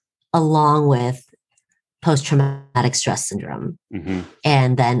 along with post-traumatic stress syndrome,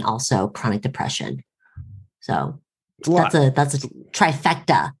 and then also chronic depression. So that's a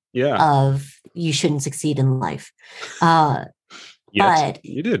trifecta of you shouldn't succeed in life. But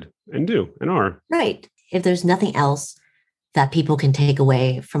you did and do and are. Right. If there's nothing else that people can take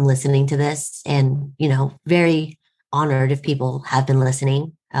away from listening to this, and, very honored if people have been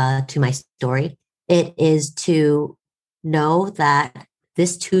listening to my story, it is to know that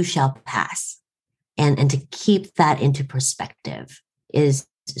this too shall pass. And to keep that into perspective is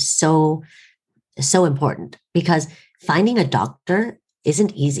so important, because finding a doctor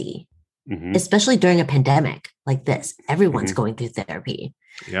isn't easy, especially during a pandemic like this. Everyone's going through therapy.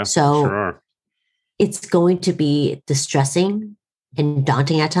 Yeah, so sure are. It's going to be distressing and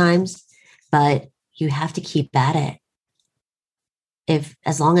daunting at times, but you have to keep at it.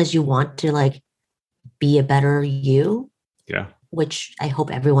 As long as you want to like be a better you, which I hope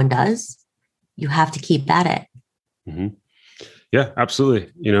everyone does, you have to keep at it. Yeah,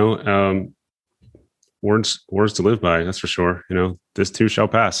 absolutely. Words to live by. That's for sure. This too shall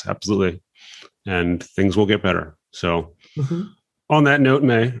pass. Absolutely. And things will get better. So On that note,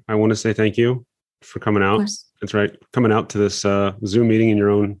 May, I want to say thank you for coming Of out. course. That's right. Coming out to this Zoom meeting in your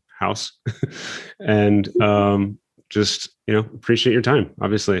own house. And just, appreciate your time,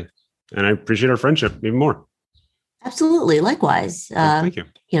 obviously. And I appreciate our friendship even more. Absolutely. Likewise. Thank you.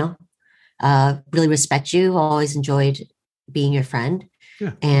 Really respect you. Always enjoyed being your friend.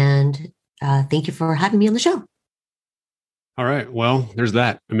 Yeah. And thank you for having me on the show. All right. Well, there's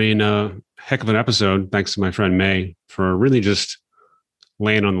that. I mean, heck of an episode. Thanks to my friend May for really just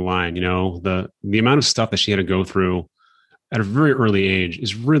laying on the line. The amount of stuff that she had to go through at a very early age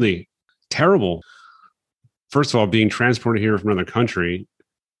is really terrible. First of all, being transported here from another country.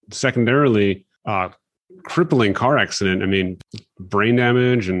 Secondarily, crippling car accident. I mean, brain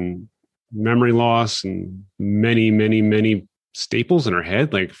damage and memory loss and many, many, many staples in her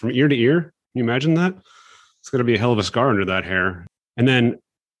head, like from ear to ear. Can you imagine that? It's going to be a hell of a scar under that hair. And then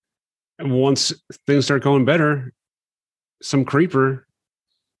once things start going better, some creeper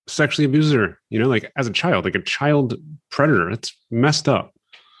sexually abuses her, like as a child, like a child predator. It's messed up.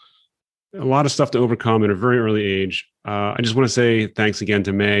 A lot of stuff to overcome at a very early age. I just want to say thanks again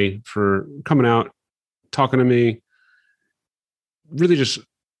to May for coming out, talking to me, really just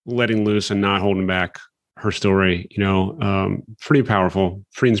letting loose and not holding back her story. Pretty powerful,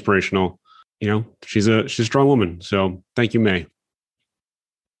 pretty inspirational. She's a strong woman. So thank you, May.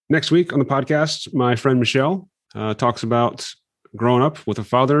 Next week on the podcast, my friend Michelle talks about growing up with a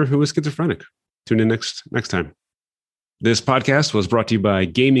father who was schizophrenic. Tune in next time. This podcast was brought to you by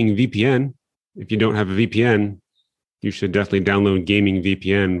Gaming VPN. If you don't have a VPN, you should definitely download Gaming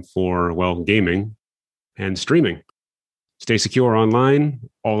VPN for, gaming and streaming. Stay secure online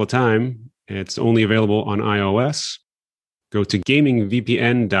all the time. It's only available on iOS. Go to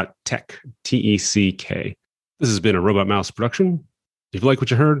gamingvpn.tech, T-E-C-K. This has been a Robot Mouse production. If you like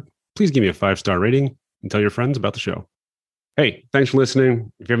what you heard, please give me a 5-star rating and tell your friends about the show. Hey, thanks for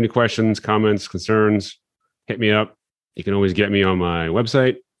listening. If you have any questions, comments, concerns, hit me up. You can always get me on my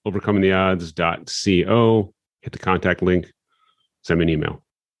website, overcomingtheodds.co. Hit the contact link. Send me an email.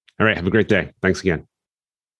 All right, have a great day. Thanks again.